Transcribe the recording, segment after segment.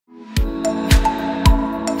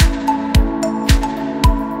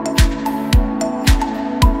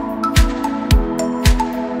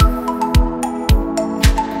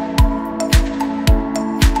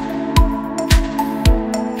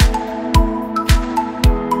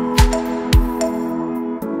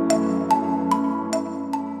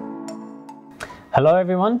Hello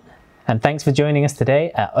everyone, and thanks for joining us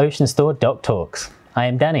today at OceanStor Doc Talks. I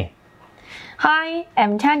am Danny. Hi,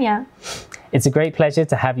 I'm Tanya. It's a great pleasure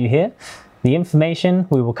to have you here. The information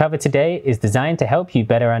we will cover today is designed to help you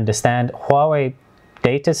better understand Huawei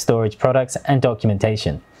data storage products and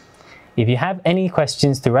documentation. If you have any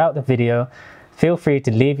questions throughout the video, feel free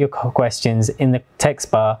to leave your questions in the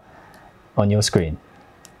text bar on your screen.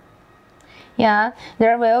 Yeah,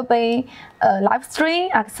 there will be a live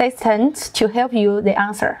stream assistant to help you the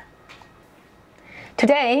answer.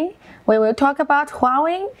 Today, we will talk about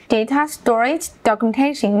Huawei data storage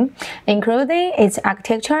documentation, including its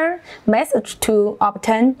architecture, methods to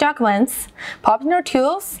obtain documents, popular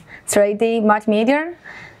tools, 3D multimedia,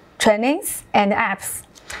 trainings, and apps.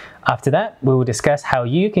 After that, we will discuss how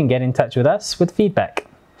you can get in touch with us with feedback.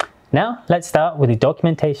 Now, let's start with the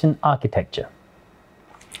documentation architecture.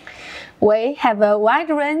 We have a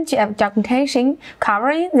wide range of documentation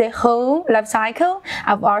covering the whole life cycle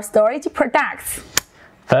of our storage products.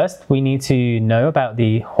 First, we need to know about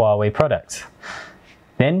the Huawei product.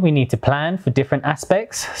 Then we need to plan for different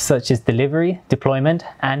aspects such as delivery, deployment,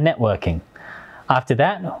 and networking. After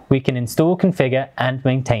that, we can install, configure, and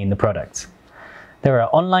maintain the product. There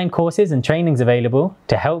are online courses and trainings available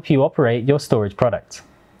to help you operate your storage product.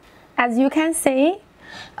 As you can see,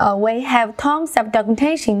 we have tons of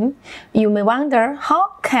documentation. You may wonder, how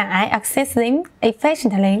can I access them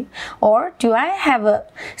efficiently? Or do I have a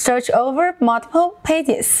search over multiple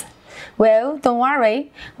pages? Well, don't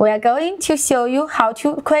worry, we are going to show you how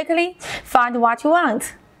to quickly find what you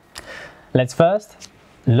want. Let's first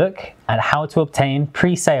look at how to obtain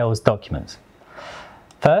pre-sales documents.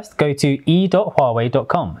 First, go to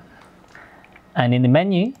e.huawei.com and in the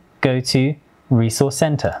menu, go to Resource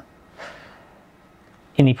Center.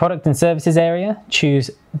 In the Product and Services area,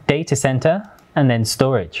 choose Data Center and then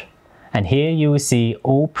Storage. And here you will see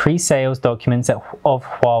all pre-sales documents of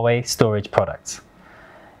Huawei storage products.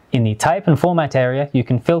 In the Type and Format area, you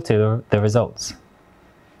can filter the results.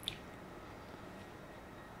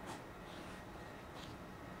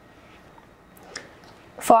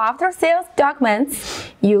 For after-sales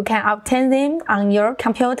documents, you can obtain them on your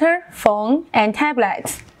computer, phone, and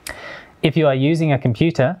tablet. If you are using a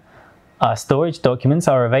computer, our storage documents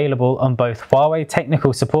are available on both Huawei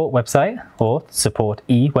Technical Support website, or Support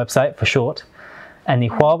E website for short, and the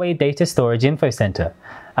Huawei Data Storage Info Center,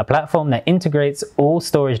 a platform that integrates all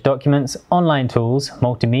storage documents, online tools,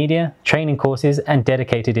 multimedia, training courses, and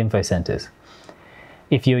dedicated info centers.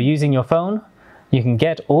 If you're using your phone, you can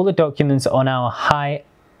get all the documents on our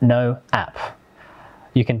Hi-No app.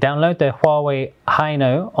 You can download the Huawei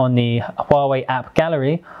Hi-No on the Huawei App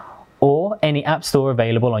Gallery or any app store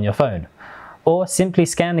available on your phone. Or simply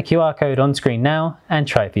scan the QR code on screen now and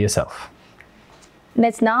try for yourself.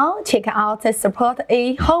 Let's now check out the Support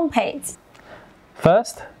E homepage.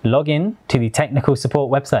 First, log in to the Technical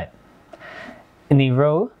Support website. In the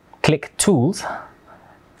row, click Tools,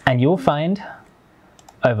 and you'll find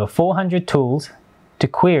over 400 tools to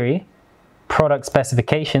query product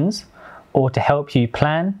specifications or to help you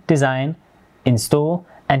plan, design, install,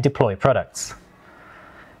 and deploy products.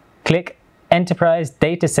 Click Enterprise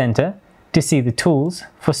Data Center to see the tools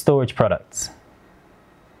for storage products.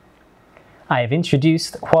 I have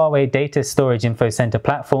introduced Huawei Data Storage Info Center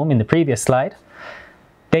platform in the previous slide.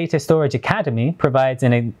 Data Storage Academy provides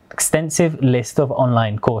an extensive list of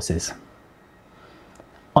online courses.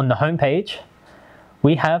 On the home page,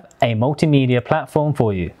 we have a multimedia platform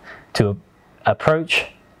for you to approach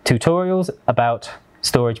tutorials about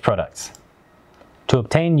storage products. To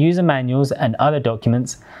obtain user manuals and other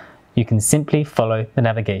documents, you can simply follow the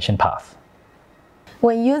navigation path.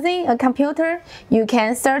 When using a computer, you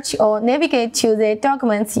can search or navigate to the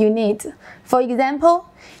documents you need. For example,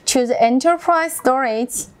 choose Enterprise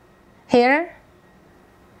Storage here,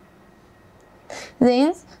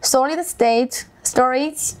 then Solid State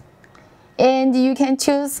Storage, and you can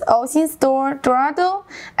choose OceanStor Dorado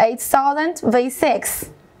 8000 V6.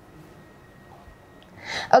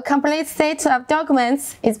 A complete set of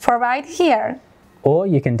documents is provided here. Or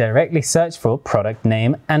you can directly search for product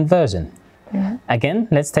name and version. Again,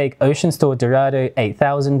 let's take OceanStor Dorado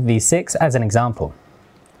 8000 V6 as an example.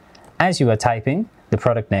 As you are typing the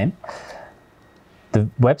product name, the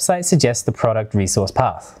website suggests the product resource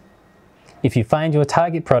path. If you find your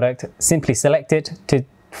target product, simply select it to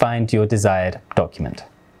find your desired document.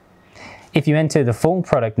 If you enter the full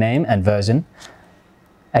product name and version,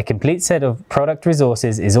 a complete set of product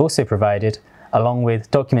resources is also provided, along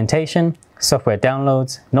with documentation, software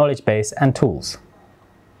downloads, knowledge base, and tools.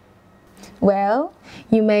 Well,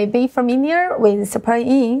 you may be familiar with Support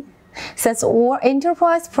E. Since all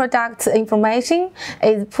enterprise product information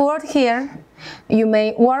is poured here, You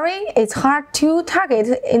may worry it's hard to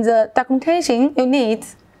target in the documentation you need.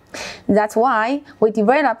 That's why we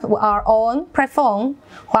developed our own platform,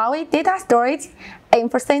 Huawei Data Storage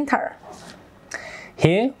Info Center.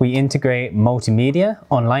 Here we integrate multimedia,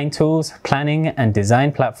 online tools, planning and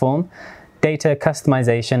design platform, data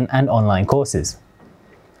customization and online courses.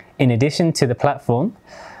 In addition to the platform,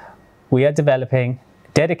 we are developing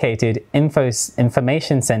dedicated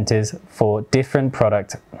information centers for different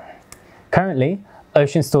products. Currently,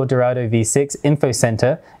 OceanStor Dorado V6 Info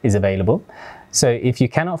Center is available. So if you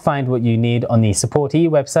cannot find what you need on the Support E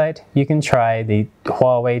website, you can try the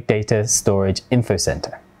Huawei Data Storage Info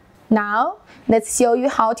Center. Now, let's show you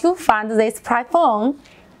how to find this platform.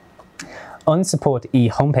 On Support E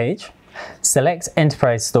homepage, select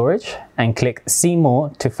Enterprise Storage and click See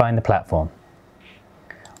More to find the platform.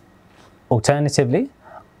 Alternatively,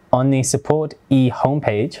 on the Support E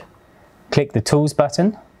homepage, click the Tools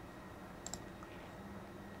button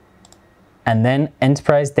and then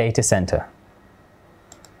Enterprise Data Center.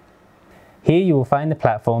 Here you will find the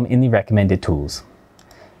platform in the recommended tools.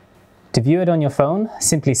 To view it on your phone,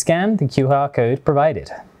 simply scan the QR code provided.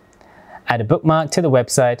 Add a bookmark to the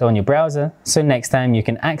website on your browser so next time you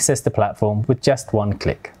can access the platform with just one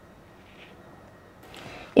click.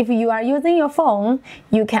 If you are using your phone,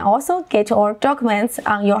 you can also get your documents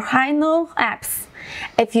on your Hino apps.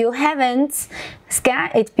 If you haven't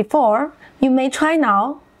scanned it before, you may try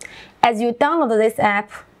now. As you download this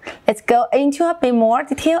app, let's go into a bit more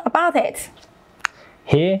detail about it.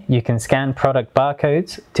 Here you can scan product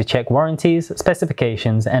barcodes to check warranties,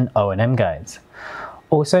 specifications and O&M guides.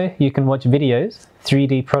 Also, you can watch videos,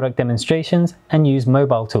 3D product demonstrations and use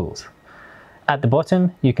mobile tools. At the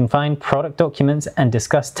bottom, you can find product documents and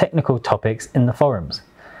discuss technical topics in the forums.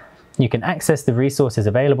 You can access the resources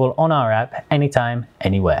available on our app anytime,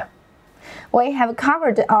 anywhere. We have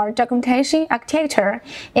covered our documentation architecture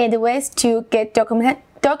and ways to get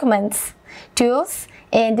documents, tools,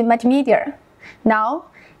 and multimedia. Now,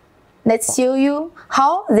 let's show you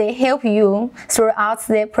how they help you throughout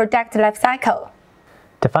the product lifecycle.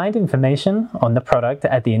 To find information on the product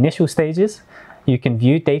at the initial stages, you can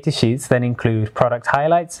view datasheets that include product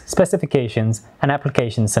highlights, specifications, and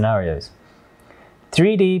application scenarios.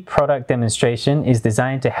 3D product demonstration is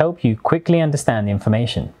designed to help you quickly understand the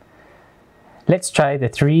information. Let's try the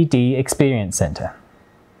 3D Experience Center.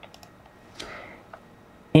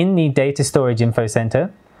 In the Data Storage Info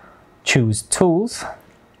Center, choose Tools,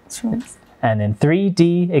 and then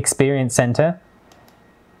 3D Experience Center,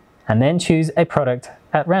 and then choose a product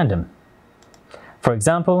at random. For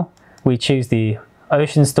example, we choose the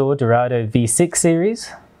OceanStor Dorado V6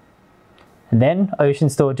 series, and then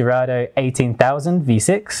OceanStor Dorado 18000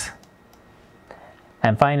 V6,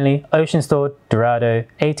 and finally OceanStor Dorado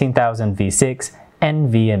 18000 V6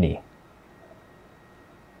 NVMe.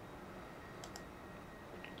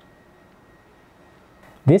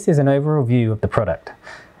 This is an overall view of the product.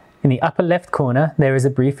 In the upper left corner, there is a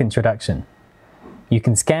brief introduction. You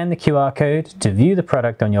can scan the QR code to view the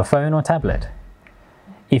product on your phone or tablet.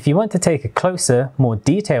 If you want to take a closer, more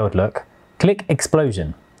detailed look, click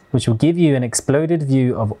Explosion, which will give you an exploded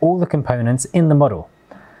view of all the components in the model.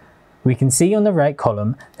 We can see on the right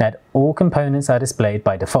column that all components are displayed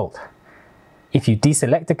by default. If you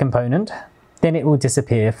deselect a component, then it will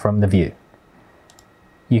disappear from the view.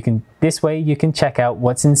 This way you can check out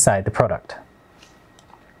what's inside the product.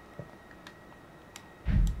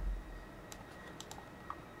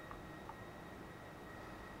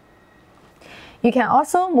 You can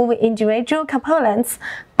also move individual components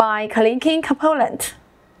by clicking Component.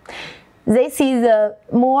 This is the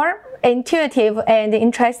more intuitive and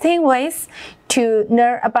interesting ways to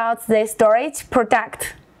learn about the storage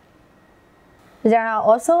product. There are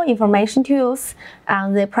also information tools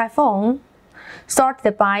on the platform,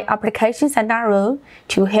 sorted by application scenario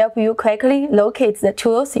to help you quickly locate the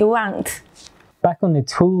tools you want. Back on the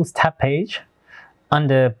Tools tab page,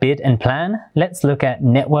 under Bid and Plan, let's look at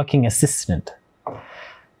Networking Assistant.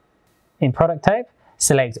 In product type,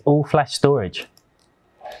 select All Flash Storage.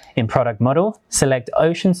 In product model, select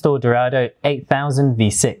OceanStor Dorado 8000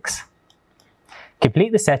 V6.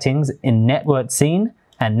 Complete the settings in Network Scene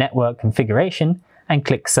and Network Configuration and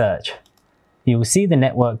click Search. You will see the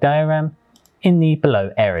network diagram in the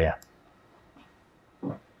below area.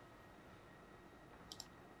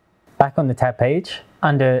 Back on the tab page,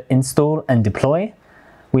 under Install and Deploy,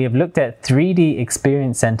 we have looked at 3D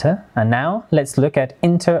Experience Center, and now let's look at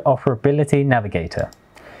Interoperability Navigator.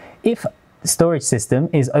 If the storage system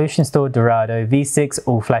is OceanStor Dorado V6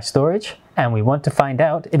 All-Flash Storage, and we want to find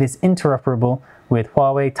out if it's interoperable with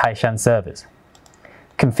Huawei Taishan servers,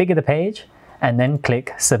 configure the page and then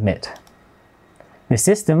click Submit. The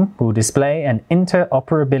system will display an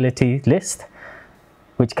interoperability list,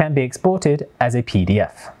 which can be exported as a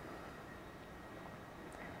PDF.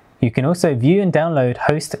 You can also view and download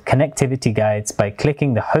host connectivity guides by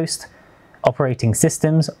clicking the host operating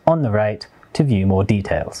systems on the right to view more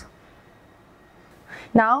details.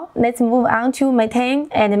 Now, let's move on to maintain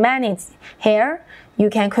and manage. Here, you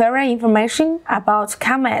can query information about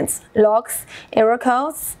comments, logs, error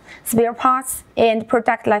codes, spare parts, and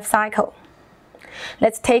product lifecycle.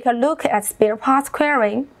 Let's take a look at spare parts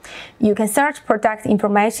query. You can search product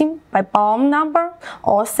information by BOM number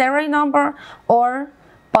or serial number or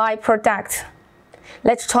by product.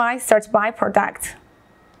 Let's try search by product.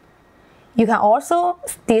 You can also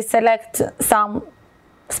deselect some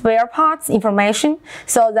spare parts information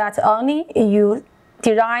so that only your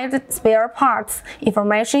derived spare parts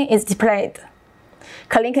information is displayed.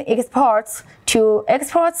 Click Export to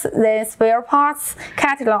export the spare parts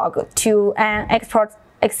catalog to an export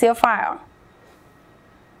Excel file.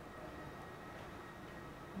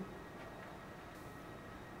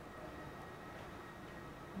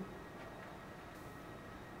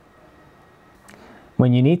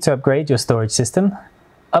 When you need to upgrade your storage system,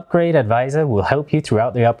 Upgrade Advisor will help you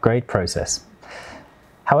throughout the upgrade process.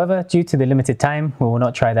 However, due to the limited time, we will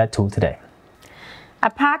not try that tool today.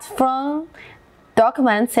 Apart from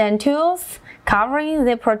documents and tools covering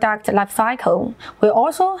the product lifecycle, we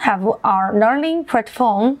also have our learning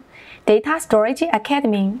platform, Data Storage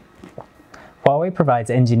Academy. Huawei provides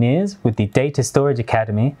engineers with the Data Storage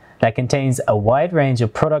Academy that contains a wide range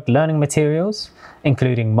of product learning materials,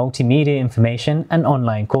 including multimedia information and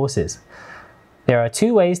online courses. There are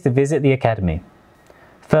two ways to visit the Academy.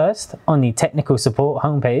 First, on the Technical Support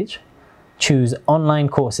homepage, choose Online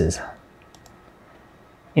Courses.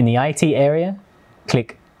 In the IT area,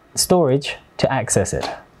 click Storage to access it.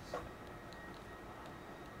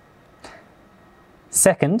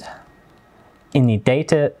 Second, in the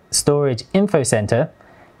Data Storage Info Center,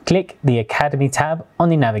 click the Academy tab on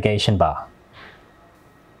the navigation bar.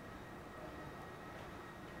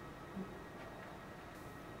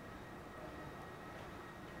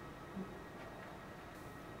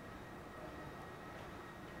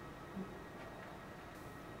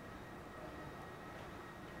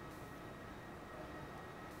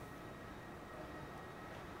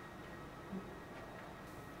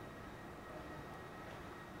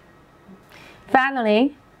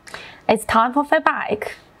 Finally, it's time for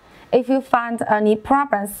feedback. If you find any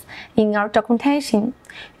problems in our documentation,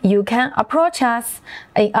 you can approach us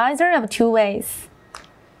in either of two ways.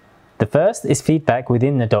 The first is feedback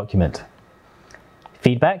within the document.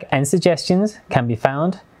 Feedback and suggestions can be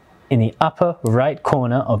found in the upper right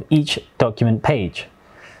corner of each document page.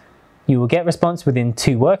 You will get response within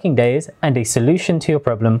 2 working days and a solution to your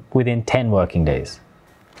problem within 10 working days.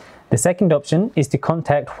 The second option is to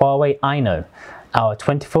contact Huawei iKnow, our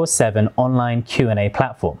 24/7 online Q&A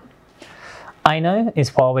platform. iKnow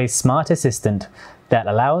is Huawei's smart assistant that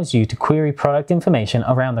allows you to query product information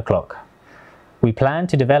around the clock. We plan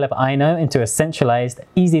to develop iKnow into a centralized,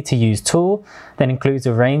 easy-to-use tool that includes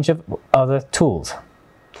a range of other tools.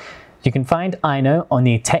 You can find iKnow on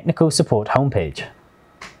the Technical Support homepage.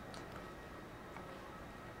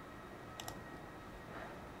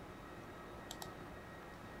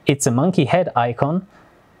 It's a monkey head icon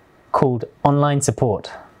called Online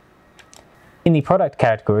Support. In the product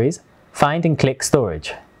categories, find and click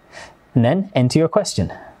Storage, and then enter your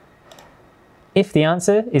question. If the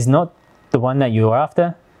answer is not the one that you are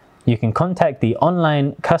after, you can contact the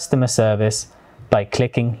online customer service by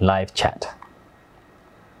clicking Live Chat.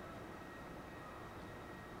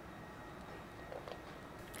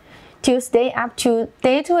 To stay up to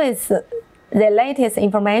date with the latest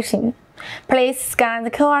information, please scan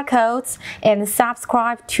the QR codes and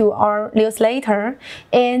subscribe to our newsletter,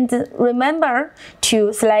 and remember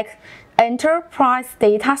to select Enterprise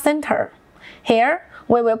Data Center. Here,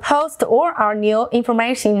 we will post all our new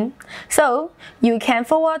information, so you can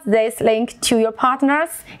forward this link to your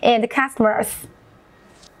partners and customers.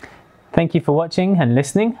 Thank you for watching and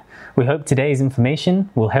listening. We hope today's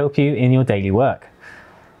information will help you in your daily work.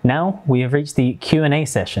 Now we have reached the Q&A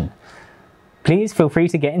session. Please feel free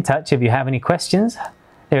to get in touch if you have any questions.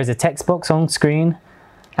 There is a text box on screen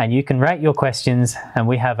and you can write your questions, and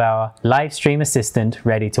we have our live stream assistant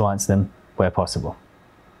ready to answer them where possible.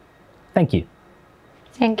 Thank you.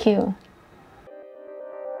 Thank you.